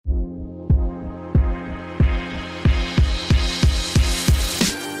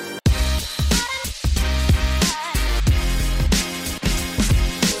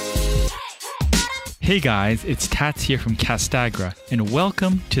Hey guys, it's Tats here from Castagra, and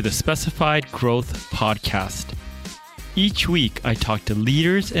welcome to the Specified Growth Podcast. Each week, I talk to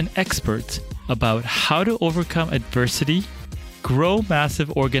leaders and experts about how to overcome adversity, grow massive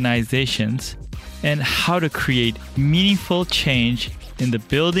organizations, and how to create meaningful change in the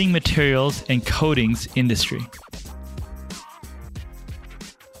building materials and coatings industry.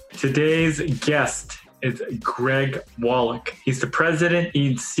 Today's guest is Greg Wallach. He's the president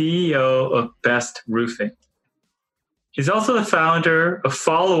and CEO of Best Roofing. He's also the founder of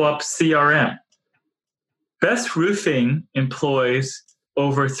Follow Up CRM. Best Roofing employs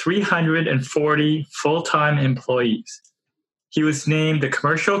over 340 full-time employees. He was named the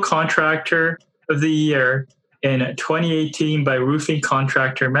Commercial Contractor of the Year in 2018 by Roofing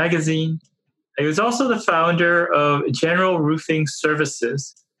Contractor magazine. He was also the founder of General Roofing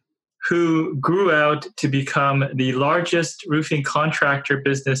Services, who grew out to become the largest roofing contractor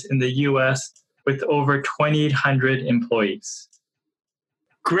business in the U.S. with over 2,800 employees.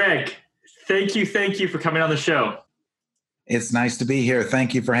 Greg, thank you for coming on the show. It's nice to be here.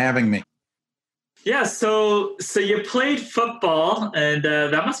 Thank you for having me. Yeah, so you played football, and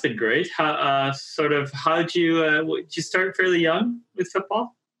that must have been great. Did you start fairly young with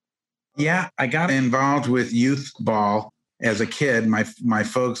football? Yeah, I got involved with youth ball as a kid. My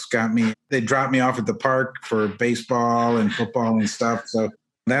folks they dropped me off at the park for baseball and football and stuff. So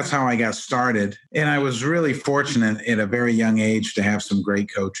that's how I got started. And I was really fortunate at a very young age to have some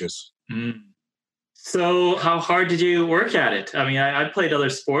great coaches. Mm. So how hard did you work at it? I mean, I played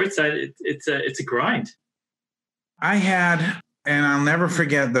other sports. It's a grind. I had, and I'll never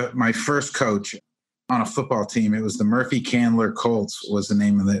forget my first coach on a football team. It was the Murphy Candler Colts was the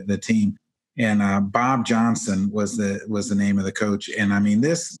name of the team. And Bob Johnson was the name of the coach. And I mean,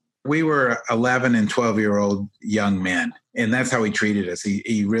 we were 11 and 12-year-old young men. And that's how he treated us.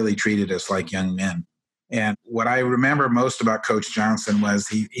 He really treated us like young men. And what I remember most about Coach Johnson was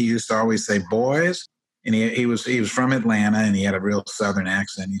he used to always say, boys, and he was from Atlanta and he had a real Southern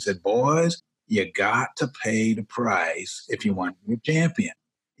accent. He said, boys, you got to pay the price if you want to be a champion.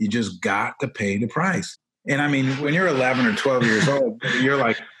 You just got to pay the price. And I mean, when you're 11 or 12 years old, you're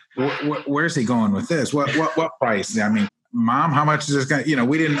like, where's he going with this? What price? I mean, Mom, how much is this going to,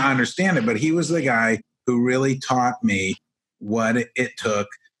 we didn't understand it, but he was the guy who really taught me what it took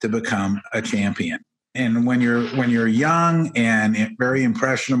to become a champion. And when you're young and very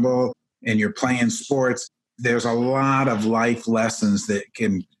impressionable and you're playing sports, there's a lot of life lessons that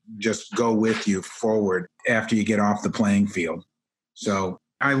can just go with you forward after you get off the playing field. So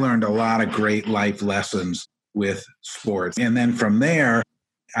I learned a lot of great life lessons with sports. And then from there,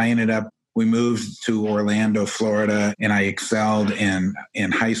 we moved to Orlando, Florida, and I excelled in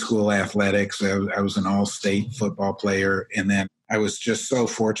high school athletics. I was an all-state football player. And then I was just so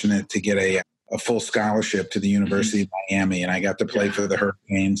fortunate to get a full scholarship to the University of Miami. And I got to play for the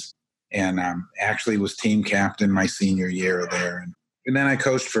Hurricanes and actually was team captain my senior year there. And then I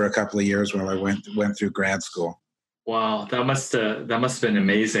coached for a couple of years while I went through grad school. Wow, that must have been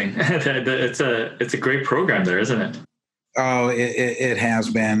amazing. It's a great program there, isn't it? Oh, it has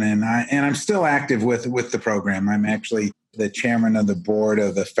been, and I'm still active with the program. I'm actually the chairman of the board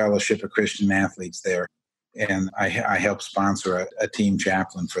of the Fellowship of Christian Athletes there, and I help sponsor a team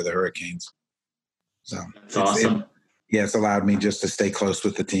chaplain for the Hurricanes. So that's awesome. It's allowed me just to stay close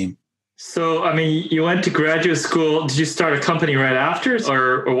with the team. So, I mean, you went to graduate school. Did you start a company right after,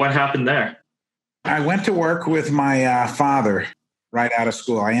 or what happened there? I went to work with my father right out of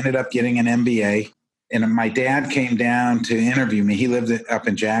school. I ended up getting an MBA. And my dad came down to interview me. He lived up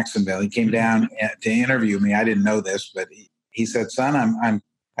in Jacksonville. He came down to interview me. I didn't know this, but he said, son,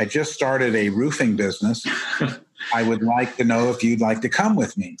 I just started a roofing business. I would like to know if you'd like to come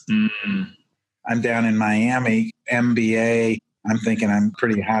with me. Mm-hmm. I'm down in Miami, MBA. I'm thinking I'm a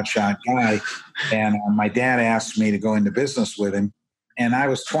pretty hotshot guy. And my dad asked me to go into business with him. And I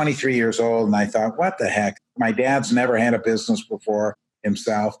was 23 years old. And I thought, what the heck? My dad's never had a business before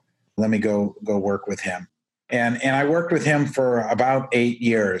himself. Let me go work with him. And I worked with him for about 8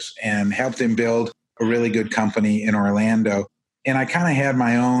 years and helped him build a really good company in Orlando. And I kind of had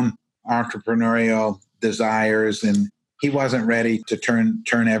my own entrepreneurial desires, and he wasn't ready to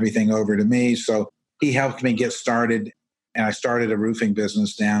turn everything over to me. So he helped me get started. And I started a roofing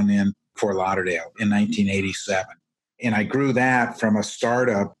business down in Fort Lauderdale in 1987. And I grew that from a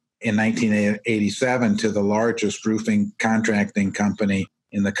startup in 1987 to the largest roofing contracting company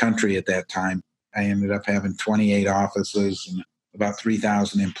in the country at that time. I ended up having 28 offices and about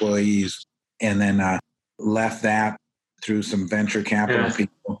 3,000 employees, and then left that through some venture capital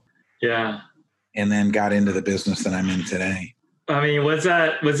people. Yeah. And then got into the business that I'm in today. I mean, was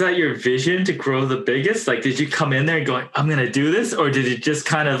that your vision to grow the biggest? Like, did you come in there and going, I'm going to do this? Or did it just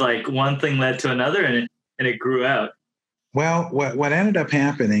kind of like one thing led to another and it grew out? Well, what ended up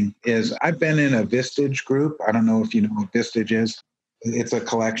happening is I've been in a Vistage group. I don't know if you know what Vistage is. It's a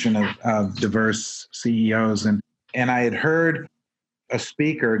collection of diverse CEOs. And I had heard a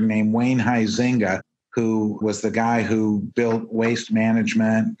speaker named Wayne Huizenga, who was the guy who built Waste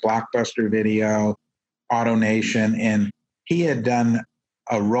Management, Blockbuster Video, AutoNation, and he had done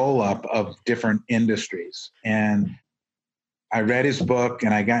a roll-up of different industries. And I read his book,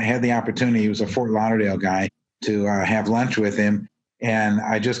 and I had the opportunity. He was a Fort Lauderdale guy, to have lunch with him. And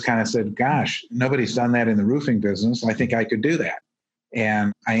I just kind of said, gosh, nobody's done that in the roofing business. I think I could do that.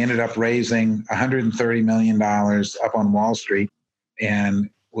 And I ended up raising $130 million up on Wall Street and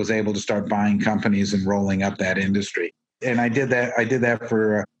was able to start buying companies and rolling up that industry. And I did that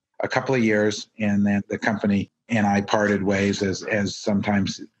for a couple of years. And then the company and I parted ways, as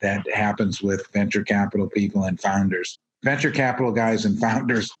sometimes that happens with venture capital people and founders. Venture capital guys and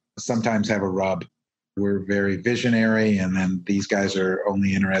founders sometimes have a rub. We're very visionary, and then these guys are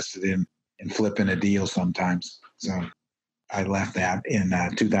only interested in flipping a deal sometimes. So I left that in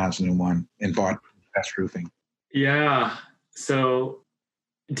 2001 and bought Best Roofing. Yeah. So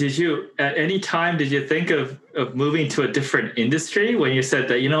did you, at any time, did you think of moving to a different industry when you said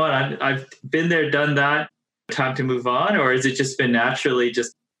that, you know what, I've been there, done that, time to move on? Or has it just been naturally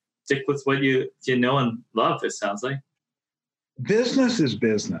just stick with what you know and love, it sounds like? Business is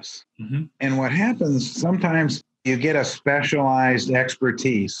business. Mm-hmm. And what happens, sometimes you get a specialized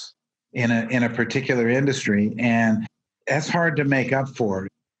expertise in a particular industry, and that's hard to make up for.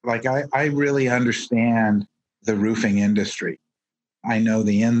 Like I really understand the roofing industry. I know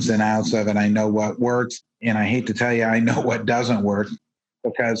the ins and outs of it. I know what works. And I hate to tell you, I know what doesn't work,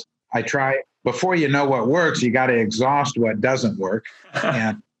 because I try, before you know what works, you got to exhaust what doesn't work.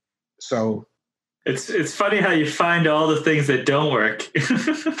 And so it's funny how you find all the things that don't work.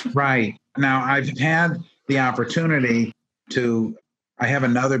 Right. Now, I've had the opportunity I have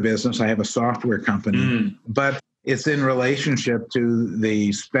another business. I have a software company, but it's in relationship to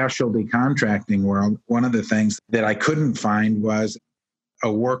the specialty contracting world. One of the things that I couldn't find was a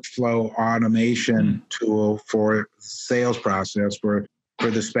workflow automation tool for sales process for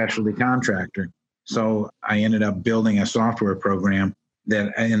the specialty contractor. So I ended up building a software program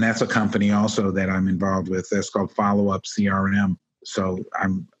and that's a company also that I'm involved with. That's called Follow Up CRM. So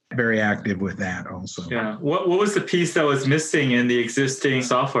I'm very active with that also. Yeah. What was the piece that was missing in the existing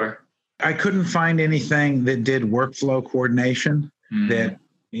software? I couldn't find anything that did workflow coordination. That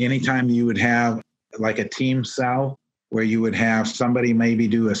anytime you would have like a team cell where you would have somebody maybe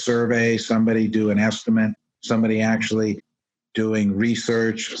do a survey, somebody do an estimate, somebody actually doing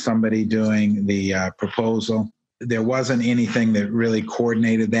research, somebody doing the proposal. There wasn't anything that really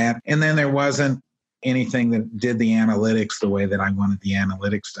coordinated that. And then there wasn't anything that did the analytics the way that I wanted the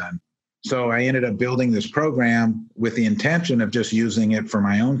analytics done. So I ended up building this program with the intention of just using it for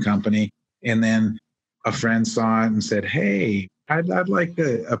my own company. And then a friend saw it and said, hey, I'd like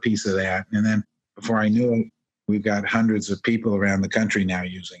a piece of that. And then before I knew it, we've got hundreds of people around the country now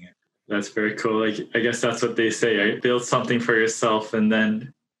using it. That's very cool. I guess that's what they say, right? Build something for yourself and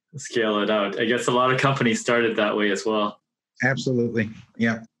then scale it out. I guess a lot of companies started that way as well. Absolutely.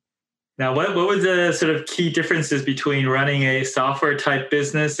 Yeah. Now, what were the sort of key differences between running a software type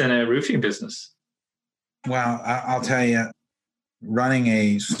business and a roofing business? Well, I'll tell you, running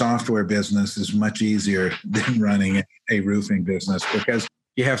a software business is much easier than running a roofing business because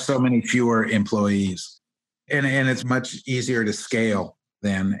you have so many fewer employees, and it's much easier to scale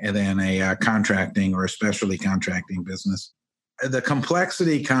than a contracting or a specialty contracting business. The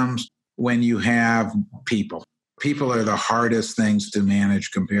complexity comes when you have people. People are the hardest things to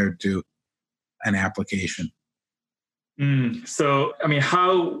manage compared to an application. So, I mean,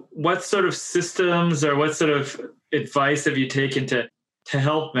 what sort of systems or what sort of advice have you taken to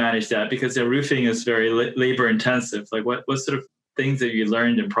help manage that? Because the roofing is very labor intensive. Like what sort of things have you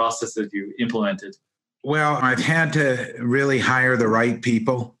learned and processes you implemented? Well, I've had to really hire the right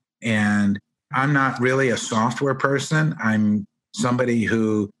people, and I'm not really a software person. I'm somebody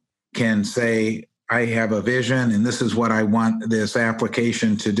who can say, I have a vision and this is what I want this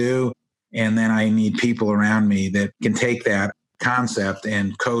application to do. And then I need people around me that can take that concept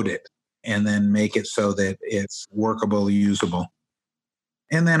and code it and then make it so that it's workable, usable.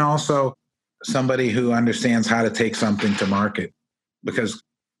 And then also somebody who understands how to take something to market, because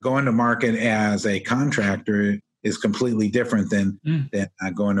going to market as a contractor is completely different than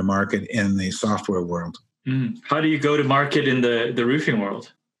going to market in the software world. How do you go to market in the roofing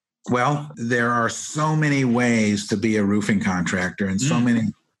world? Well, there are so many ways to be a roofing contractor and so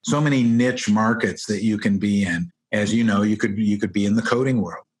many niche markets that you can be in. As you know, you could be in the coating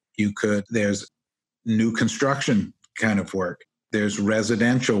world. There's new construction kind of work. There's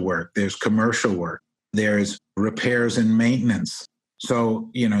residential work. There's commercial work. There's repairs and maintenance. So,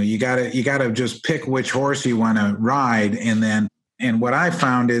 you gotta just pick which horse you want to ride. And what I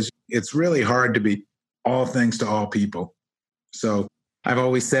found is it's really hard to be all things to all people. So I've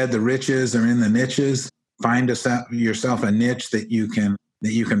always said the riches are in the niches. Find yourself a niche that you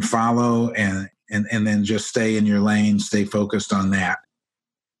can follow and then just stay in your lane, stay focused on that.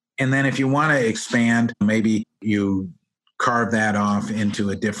 And then if you want to expand, maybe you carve that off into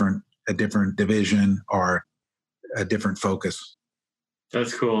a different division or a different focus.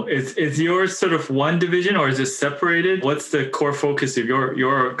 That's cool. Is yours sort of one division or is it separated? What's the core focus of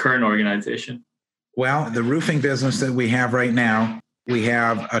your current organization? Well, the roofing business that we have right now, we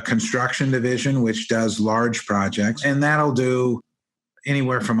have a construction division, which does large projects, and that'll do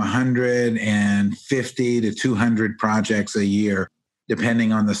anywhere from 150 to 200 projects a year,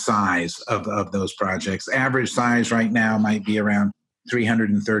 depending on the size of those projects. Average size right now might be around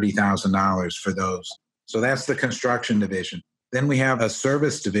 $330,000 for those. So that's the construction division. Then we have a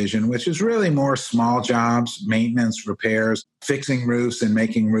service division, which is really more small jobs, maintenance, repairs, fixing roofs and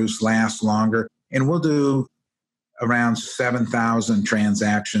making roofs last longer. And we'll do around 7,000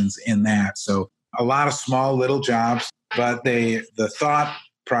 transactions in that. So a lot of small little jobs, but the thought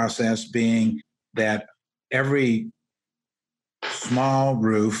process being that every small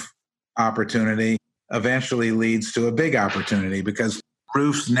roof opportunity eventually leads to a big opportunity, because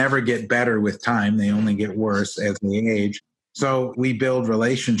roofs never get better with time. They only get worse as they age. So we build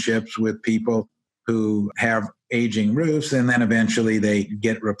relationships with people who have aging roofs, and then eventually they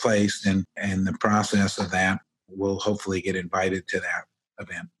get replaced. And the process of that, we'll hopefully get invited to that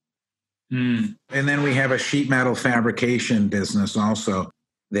event. And then we have a sheet metal fabrication business also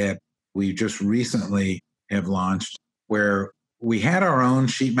that we just recently have launched, where we had our own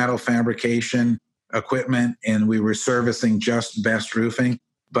sheet metal fabrication equipment and we were servicing just Best Roofing,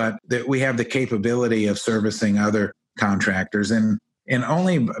 but that we have the capability of servicing other contractors. And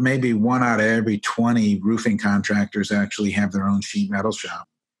only maybe 1 out of every 20 roofing contractors actually have their own sheet metal shop.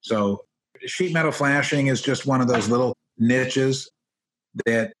 So sheet metal flashing is just one of those little niches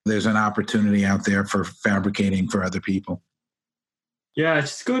that there's an opportunity out there for fabricating for other people. Yeah,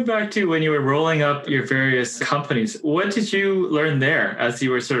 just going back to when you were rolling up your various companies, what did you learn there as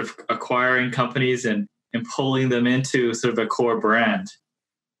you were sort of acquiring companies and pulling them into sort of a core brand?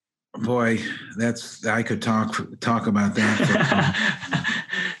 Boy, I could talk about that.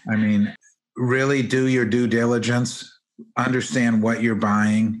 I mean, really do your due diligence, understand what you're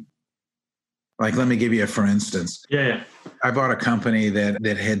buying. Like, let me give you for instance. Yeah. I bought a company that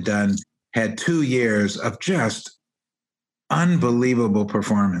had 2 years of just unbelievable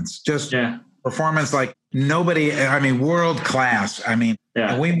performance. Performance like nobody, world class. And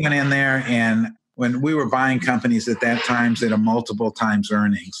we went in there, and when we were buying companies at that time at a multiple times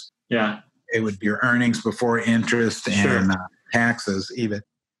earnings. Yeah. It would be your earnings before interest and taxes even.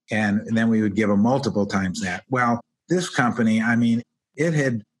 And then we would give a multiple times that. Well, this company, its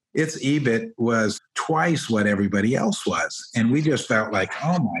EBIT was twice what everybody else was. And we just felt like,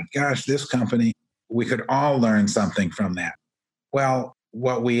 oh my gosh, this company, we could all learn something from that. Well,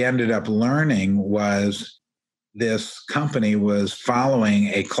 what we ended up learning was this company was following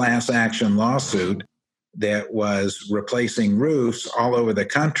a class action lawsuit that was replacing roofs all over the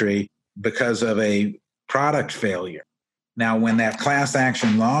country because of a product failure. Now, when that class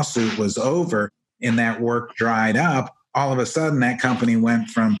action lawsuit was over and that work dried up, all of a sudden that company went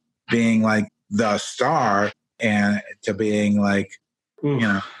from being like the star and to being like,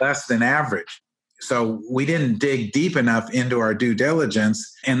 less than average. So we didn't dig deep enough into our due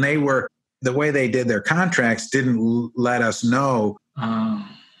diligence, and the way they did their contracts didn't let us know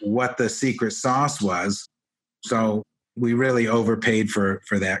what the secret sauce was. So we really overpaid for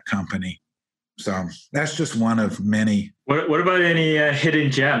that company. So that's just one of many. What about any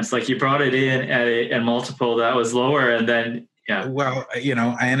hidden gems? Like you brought it in at a multiple that was lower, and then Well,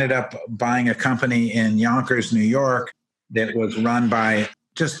 I ended up buying a company in Yonkers, New York, that was run by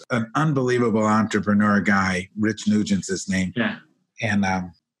just an unbelievable entrepreneur guy. Rich Nugent's his name. Yeah. And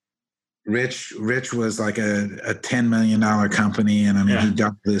Rich was like a $10 million company, and he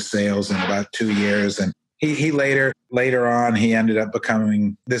doubled his sales in about 2 years. And he later on he ended up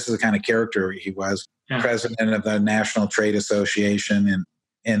becoming, this is the kind of character he was, president of the National Trade Association,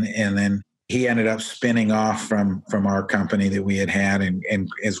 and then he ended up spinning off from our company that we had and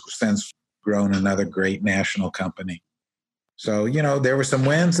has since grown another great national company. So, there were some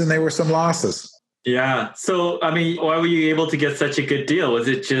wins and there were some losses. Yeah. So, I mean, why were you able to get such a good deal? Was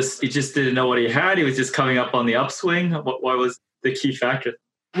it just, he just didn't know what he had? He was just coming up on the upswing? What was the key factor?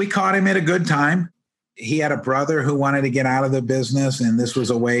 We caught him at a good time. He had a brother who wanted to get out of the business, and this was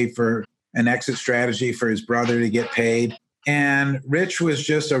a way for an exit strategy for his brother to get paid. And Rich was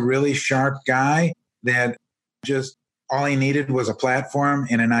just a really sharp guy that just all he needed was a platform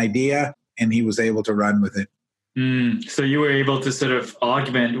and an idea, and he was able to run with it. So you were able to sort of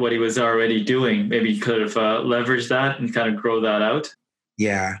augment what he was already doing. Maybe you could have leveraged that and kind of grow that out.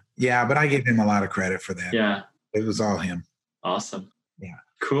 Yeah. But I give him a lot of credit for that. Yeah. It was all him. Awesome. Yeah.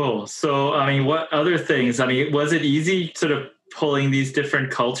 Cool. So, I mean, what other things? I mean, was it easy sort of pulling these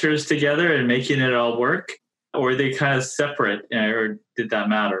different cultures together and making it all work? Or were they kind of separate, or did that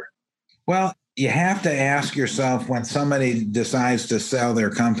matter? Well, you have to ask yourself, when somebody decides to sell their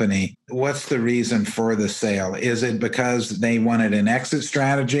company, what's the reason for the sale? Is it because they wanted an exit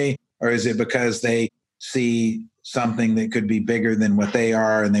strategy, or is it because they see something that could be bigger than what they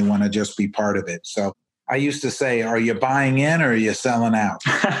are and they want to just be part of it? So I used to say, are you buying in or are you selling out?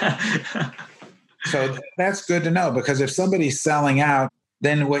 So that's good to know, because if somebody's selling out,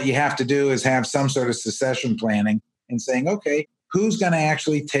 then what you have to do is have some sort of succession planning and saying, okay, who's going to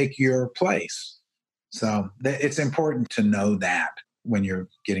actually take your place? So it's important to know that when you're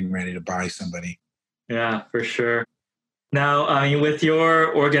getting ready to buy somebody. Yeah, for sure. Now, I mean, with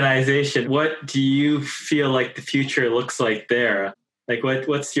your organization, what do you feel like the future looks like there? Like,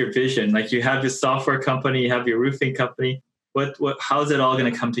 what's your vision? Like, you have this software company, you have your roofing company. How's it all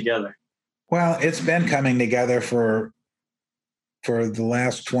going to come together? Well, it's been coming together for the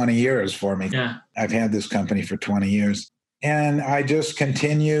last 20 years for me. Yeah. I've had this company for 20 years. And I just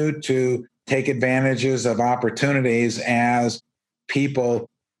continue to take advantages of opportunities as people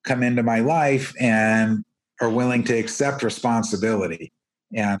come into my life and are willing to accept responsibility.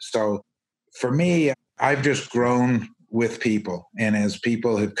 And so for me, I've just grown with people. And as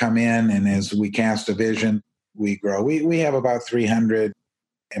people have come in and as we cast a vision, we grow. We have about 300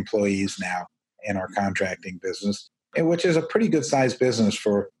 employees now in our contracting business, which is a pretty good sized business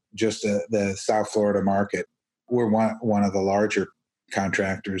for just the South Florida market. We're one of the larger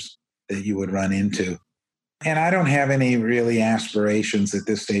contractors that you would run into. And I don't have any really aspirations at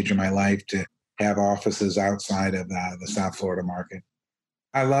this stage of my life to have offices outside of the South Florida market.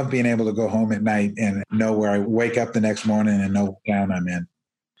 I love being able to go home at night and know where I wake up the next morning and know what town I'm in.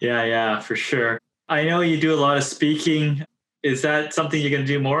 Yeah, for sure. I know you do a lot of speaking. Is that something you're going to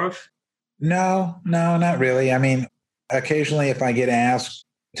do more of? No, not really. I mean, occasionally if I get asked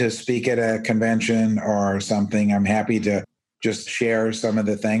to speak at a convention or something, I'm happy to just share some of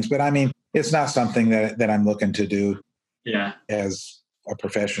the things. But I mean, it's not something that I'm looking to do as a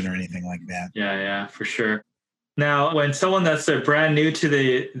profession or anything like that. Yeah, for sure. Now, when someone that's brand new to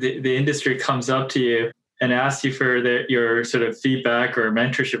the industry comes up to you and asks you for your sort of feedback or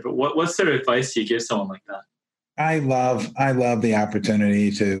mentorship, what sort of advice do you give someone like that? I love the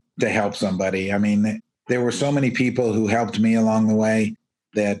opportunity to help somebody. I mean, there were so many people who helped me along the way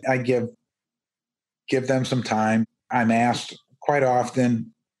that I give them some time. I'm asked quite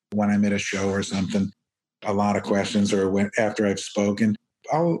often when I'm at a show or something, a lot of questions, or after I've spoken,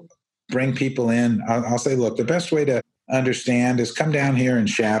 I'll bring people in. I'll say, look, the best way to understand is come down here and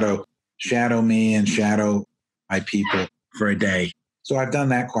shadow me and shadow my people for a day. So I've done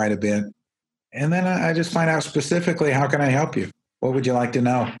that quite a bit. And then I just find out specifically, how can I help you? What would you like to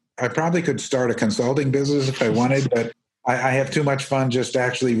know? I probably could start a consulting business if I wanted, but I have too much fun just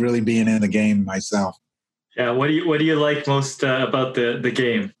actually really being in the game myself. Yeah. What do you like most about the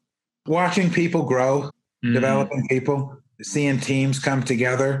game? Watching people grow, developing people, seeing teams come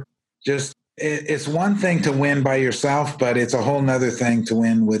together. Just it's one thing to win by yourself, but it's a whole nother thing to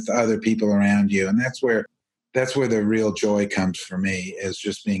win with other people around you. And that's where the real joy comes for me, is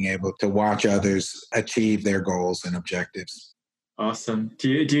just being able to watch others achieve their goals and objectives. Awesome. Do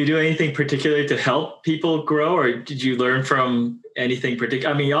you do anything particular to help people grow, or did you learn from anything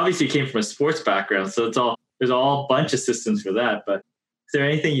particular? I mean, obviously you came from a sports background, so there's all bunch of systems for that, but is there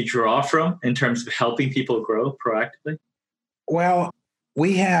anything you draw from in terms of helping people grow proactively? Well,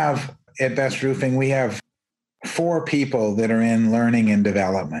 we have at Best Roofing, we have 4 people that are in learning and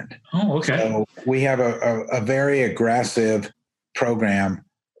development. Oh, okay. So we have a very aggressive program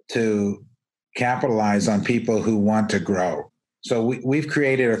to capitalize on people who want to grow. So we've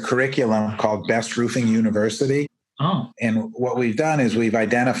created a curriculum called Best Roofing University. Oh. And what we've done is we've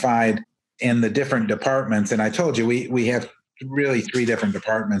identified in the different departments, and I told you we have really 3 different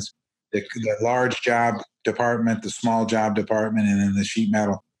departments: the large job department, the small job department, and then the sheet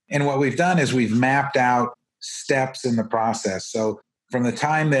metal. And what we've done is we've mapped out steps in the process. So from the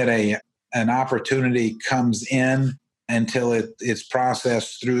time that an opportunity comes in until it's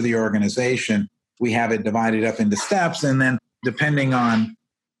processed through the organization, we have it divided up into steps. And then depending on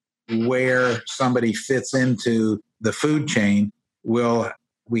where somebody fits into the food chain,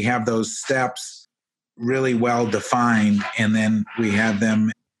 we have those steps really well defined. And then we have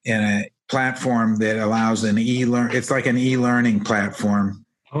them in a platform that allows it's like an e-learning platform.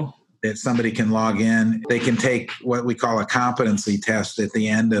 Oh. That somebody can log in. They can take what we call a competency test at the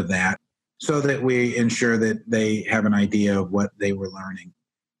end of that, so that we ensure that they have an idea of what they were learning.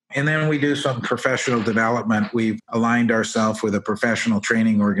 And then we do some professional development. We've aligned ourselves with a professional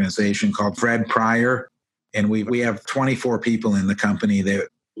training organization called Fred Pryor. And we have 24 people in the company that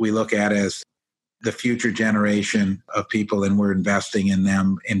we look at as the future generation of people, and we're investing in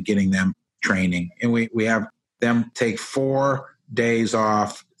them and getting them training. And we have them take 4 days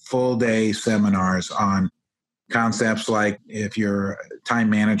off, full day seminars on concepts like, if your time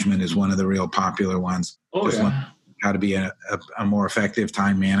management is one of the real popular ones. How to be a more effective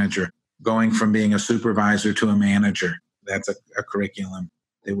time manager, going from being a supervisor to a manager. That's a curriculum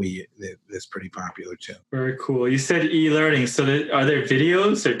that's pretty popular too. Very cool. You said e-learning. So are there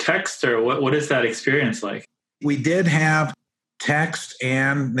videos or text, or what is that experience like? We did have text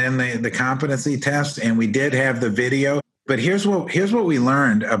and then the competency test, and we did have the video. But here's what we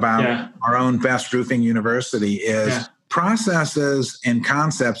learned about our own Best Roofing University is processes and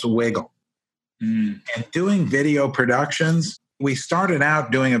concepts wiggle. And doing video productions, we started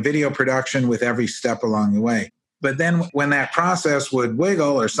out doing a video production with every step along the way. But then when that process would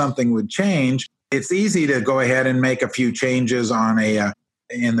wiggle or something would change, it's easy to go ahead and make a few changes on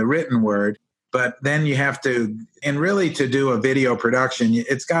in the written word. But then you have to, and really to do a video production,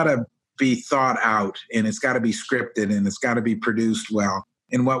 it's got to be thought out, and it's got to be scripted, and it's got to be produced well.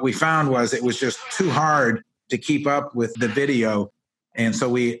 And what we found was it was just too hard to keep up with the video. And so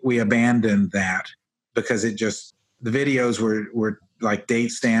we abandoned that because the videos were like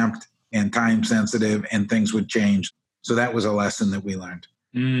date stamped and time sensitive, and things would change. So that was a lesson that we learned.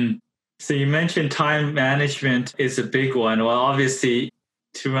 So you mentioned time management is a big one. Well, obviously,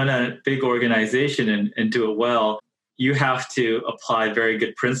 to run a big organization and do it well, you have to apply very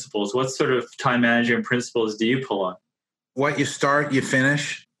good principles. What sort of time management principles do you pull on? What you start, you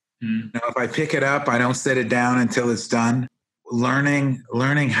finish. Now, if I pick it up, I don't set it down until it's done. Learning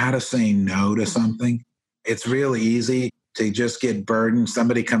how to say no to something. It's really easy to just get burdened.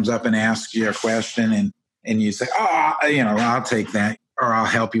 Somebody comes up and asks you a question, and you say, I'll take that, or I'll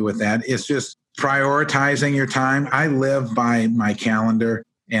help you with that. It's just prioritizing your time. I live by my calendar,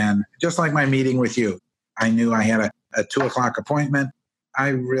 and just like my meeting with you, I knew I had a 2:00 appointment. I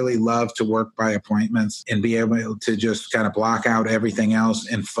really love to work by appointments and be able to just kind of block out everything else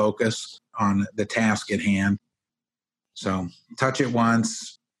and focus on the task at hand. So touch it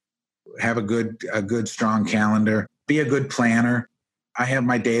once, have a good strong calendar, be a good planner. I have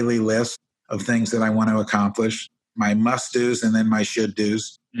my daily list of things that I want to accomplish, my must-dos and then my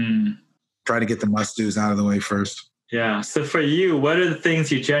should-dos. Try to get the must-dos out of the way first. Yeah. So for you, what are the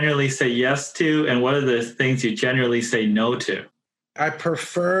things you generally say yes to, and what are the things you generally say no to? I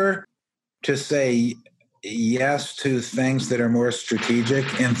prefer to say yes to things that are more strategic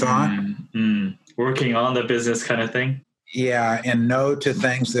in thought. Working on the business kind of thing? Yeah, and no to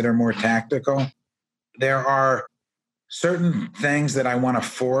things that are more tactical. There are certain things that I want to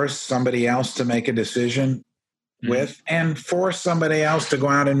force somebody else to make a decision with, and force somebody else to go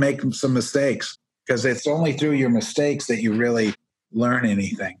out and make some mistakes, because it's only through your mistakes that you really learn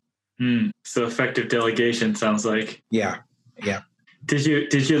anything. So effective delegation sounds like. Yeah. Did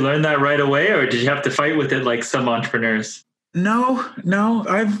you learn that right away, or did you have to fight with it like some entrepreneurs? No,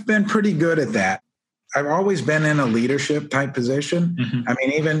 I've been pretty good at that. I've always been in a leadership type position. I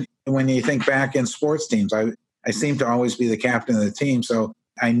mean, even when you think back in sports teams, I seem to always be the captain of the team. So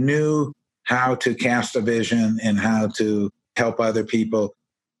I knew how to cast a vision and how to help other people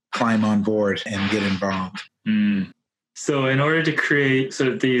climb on board and get involved. So in order to create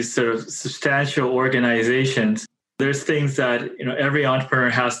sort of these sort of substantial organizations, there's things that every entrepreneur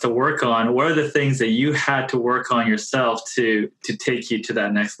has to work on. What are the things that you had to work on yourself to take you to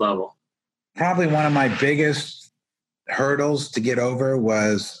that next level? Probably one of my biggest hurdles to get over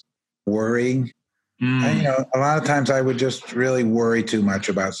was worrying. A lot of times I would just really worry too much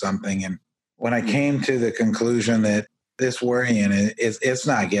about something. And when I came to the conclusion that this worrying, it's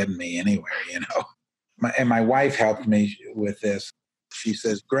not getting me anywhere, and my wife helped me with this. She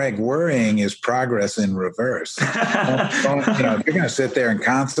says, Greg, worrying is progress in reverse. If you're going to sit there and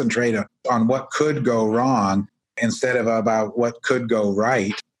concentrate on what could go wrong instead of about what could go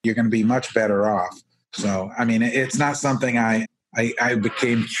right, you're going to be much better off. So, I mean, it's not something I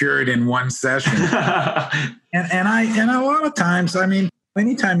became cured in one session. And a lot of times, I mean,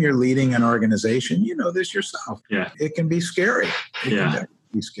 anytime you're leading an organization, you know this yourself. Yeah. It can be scary. It can definitely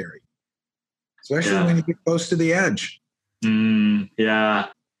be scary, especially when you get close to the edge. Yeah,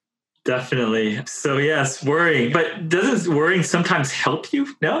 definitely. So yes, worrying. But doesn't worrying sometimes help you?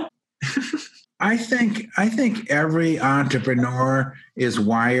 No? I think every entrepreneur is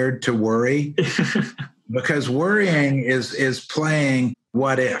wired to worry because worrying is playing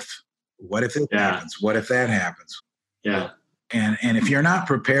what if. What if it happens? What if that happens? Yeah. And if you're not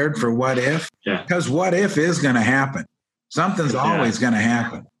prepared for what if, because what if is going to happen. Something's always going to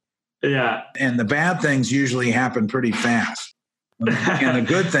happen. Yeah. And the bad things usually happen pretty fast. And the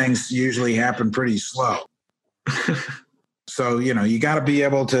good things usually happen pretty slow. So, you know, you got to be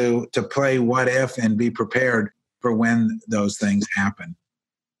able to play what if and be prepared for when those things happen.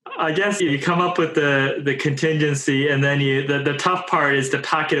 I guess you come up with the contingency, and then the tough part is to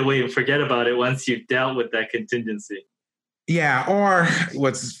pack it away and forget about it once you've dealt with that contingency. Yeah. Or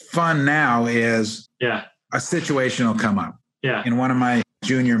what's fun now is a situation will come up. Yeah. And one of my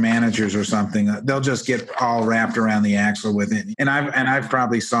junior managers or something, they'll just get all wrapped around the axle with it. And I've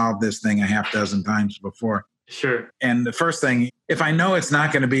probably solved this thing a half dozen times before. Sure. And the first thing, if I know it's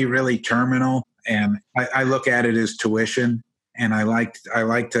not going to be really terminal, and I look at it as tuition, and I like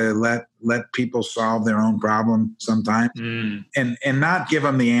to let people solve their own problem sometimes, and not give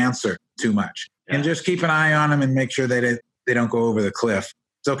them the answer too much, and just keep an eye on them and make sure that they don't go over the cliff.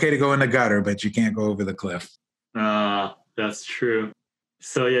 It's okay to go in the gutter, but you can't go over the cliff. That's true.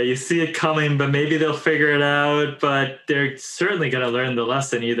 So you see it coming, but maybe they'll figure it out, but they're certainly going to learn the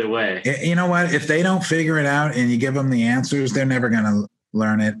lesson either way. You know what? If they don't figure it out and you give them the answers, they're never going to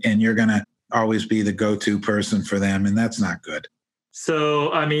learn it. And you're going to always be the go-to person for them. And that's not good.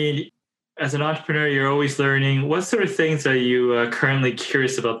 So, I mean, as an entrepreneur, you're always learning. What sort of things are you currently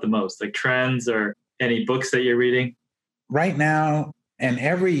curious about the most? Like trends or any books that you're reading? Right now, and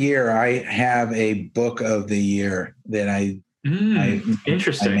every year I have a book of the year that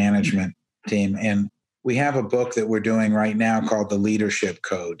interesting. My management team. And we have a book that we're doing right now called The Leadership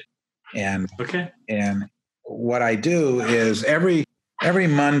Code. And what I do is every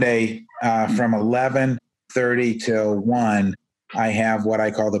Monday from 11:30 till 1, I have what I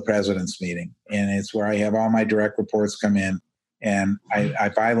call the president's meeting. And it's where I have all my direct reports come in, and I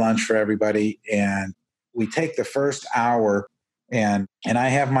buy lunch for everybody. And we take the first hour, and I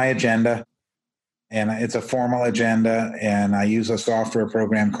have my agenda. And it's a formal agenda, and I use a software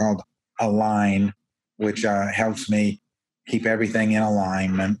program called Align, which helps me keep everything in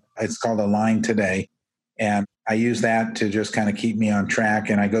alignment. It's called Align Today. And I use that to just kind of keep me on track.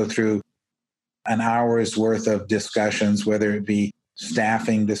 And I go through an hour's worth of discussions, whether it be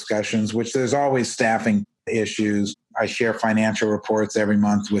staffing discussions, which there's always staffing issues. I share financial reports every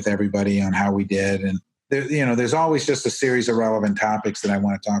month with everybody on how we did. And there's always just a series of relevant topics that I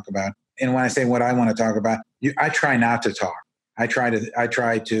want to talk about. And when I say what I want to talk about, I try not to talk. I try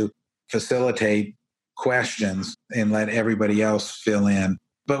to facilitate questions and let everybody else fill in.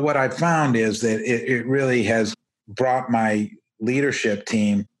 But what I've found is that it really has brought my leadership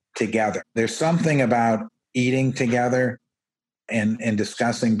team together. There's something about eating together and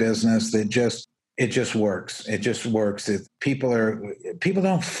discussing business that just works. It just works. People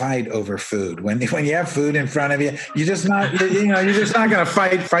don't fight over food. When you have food in front of you, you're just not going to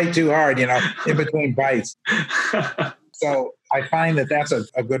fight too hard, in between bites. So I find that that's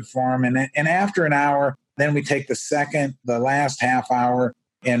a good form. And after an hour, then we take the last half hour,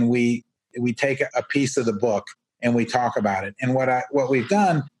 and we take a piece of the book and we talk about it. And what we've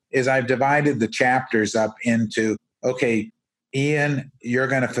done is I've divided the chapters up into, okay, Ian, you're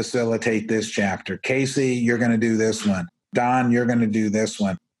going to facilitate this chapter. Casey, you're going to do this one. Don, you're going to do this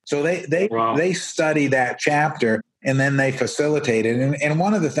one. So they study that chapter, and then they facilitate it. And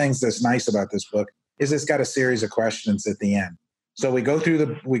one of the things that's nice about this book is it's got a series of questions at the end. So we go through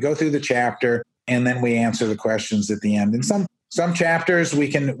the chapter, and then we answer the questions at the end. And some chapters we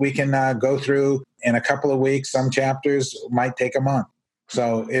can go through in a couple of weeks. Some chapters might take a month.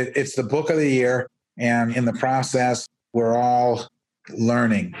 So it's the book of the year, and in the process, we're all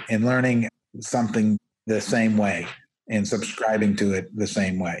learning something the same way and subscribing to it the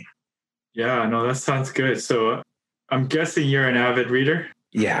same way. Yeah, no, that sounds good. So I'm guessing you're an avid reader?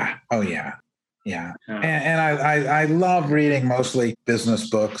 Yeah. Oh, yeah. Yeah. And I love reading mostly business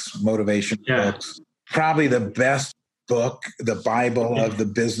books, motivation books. Probably the best book, the Bible of the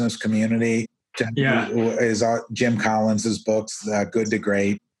business community, is Jim Collins's books, Good to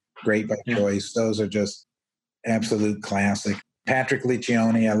Great, Great by Choice. Those are just absolute classic. Patrick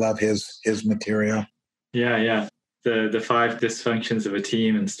Lencioni, I love his material. Yeah. The 5 dysfunctions of a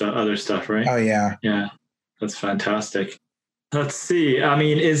team and other stuff, right? Oh, yeah. Yeah, that's fantastic. Let's see. I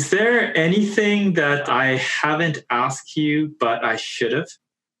mean, is there anything that I haven't asked you, but I should have?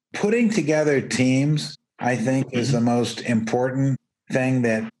 Putting together teams, I think, is the most important thing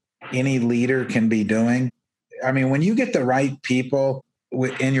that any leader can be doing. I mean, when you get the right people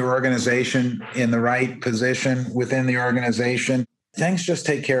in your organization, in the right position within the organization, things just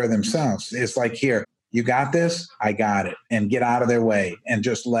take care of themselves. It's like, here, you got this, I got it, and get out of their way and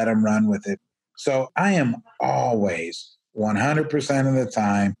just let them run with it. So I am always 100% of the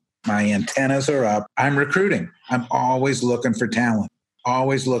time, my antennas are up. I'm recruiting. I'm always looking for talent,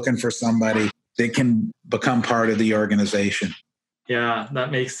 always looking for somebody that can become part of the organization. Yeah,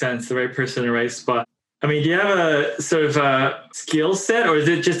 that makes sense. The right person in the right spot. I mean, do you have a sort of a skill set, or is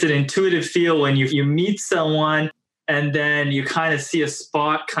it just an intuitive feel when you meet someone and then you kind of see a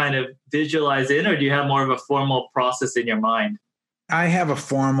spot kind of visualize in, or do you have more of a formal process in your mind? I have a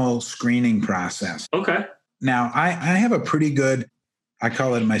formal screening process. Okay. Now, I have a pretty good, I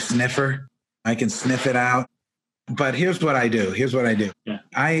call it my sniffer. I can sniff it out. But here's what I do. Yeah.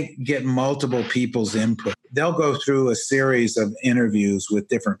 I get multiple people's input. They'll go through a series of interviews with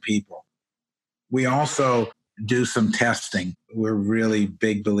different people. We also do some testing. We're really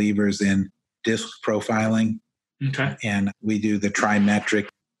big believers in DISC profiling. Okay. And we do the trimetric,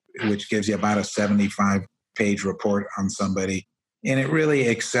 which gives you about a 75-page report on somebody. And it really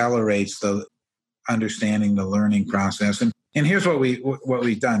accelerates the understanding the learning process. And here's what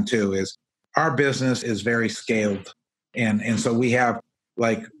we've done too is our business is very scaled. And so we have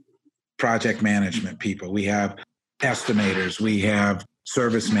like project management people, we have estimators, we have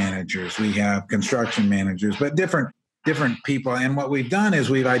service managers, we have construction managers, but different people. And what we've done is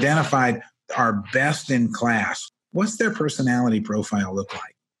we've identified our best in class. What's their personality profile look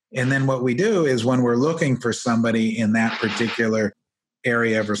like? And then what we do is when we're looking for somebody in that particular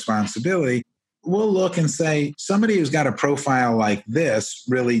area of responsibility, we'll look and say, somebody who's got a profile like this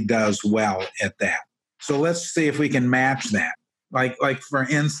really does well at that. So let's see if we can match that. Like for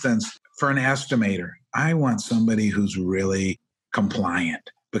instance, for an estimator, I want somebody who's really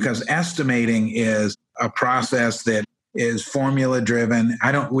compliant, because estimating is a process that is formula driven.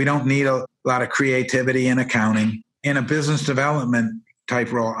 We don't need a lot of creativity in accounting. In a business development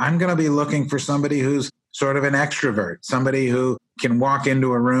type role, I'm going to be looking for somebody who's sort of an extrovert, somebody who can walk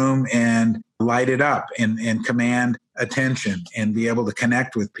into a room and light it up and command attention and be able to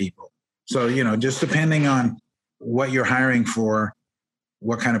connect with people. So, just depending on what you're hiring for,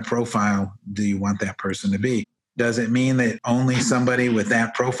 what kind of profile do you want that person to be? Does it mean that only somebody with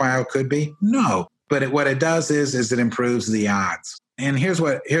that profile could be? No. But what it does is it improves the odds. And here's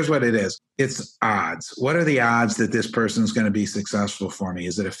what it is. It's odds. What are the odds that this person's going to be successful for me?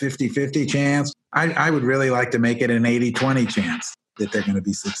 Is it a 50-50 chance? I would really like to make it an 80-20 chance that they're going to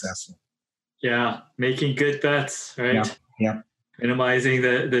be successful. Yeah, making good bets, right? Yeah. Minimizing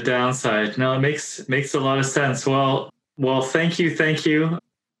the downside. No, it makes a lot of sense. Well, thank you.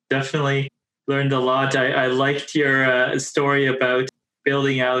 Definitely learned a lot. I liked your story about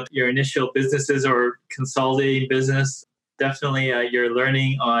building out your initial businesses or consolidating business. Definitely your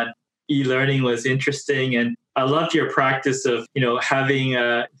learning on e-learning was interesting. And I loved your practice of, having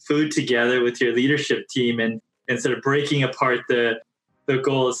food together with your leadership team and sort of breaking apart the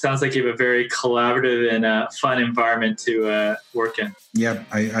goal. It sounds like you have a very collaborative and fun environment to work in. Yep,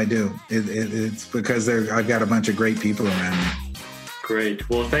 I do. It's because I've got a bunch of great people around me. Great.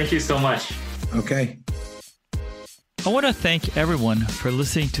 Well, thank you so much. Okay. I want to thank everyone for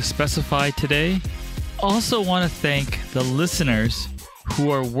listening to Specify today. Also want to thank the listeners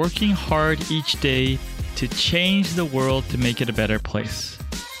who are working hard each day to change the world to make it a better place.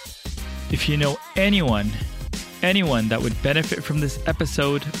 If you know anyone that would benefit from this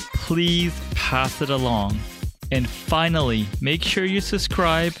episode, please pass it along. And finally, make sure you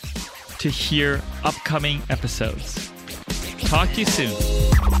subscribe to hear upcoming episodes. Talk to you soon.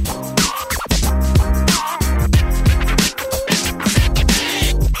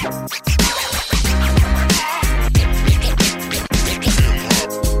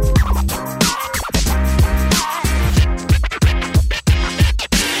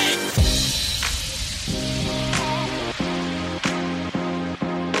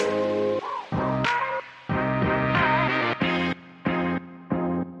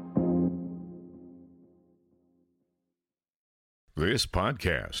 This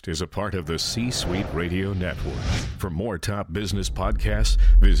podcast is a part of the C-Suite Radio Network. For more top business podcasts,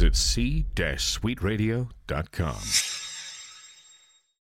 visit c-suiteradio.com.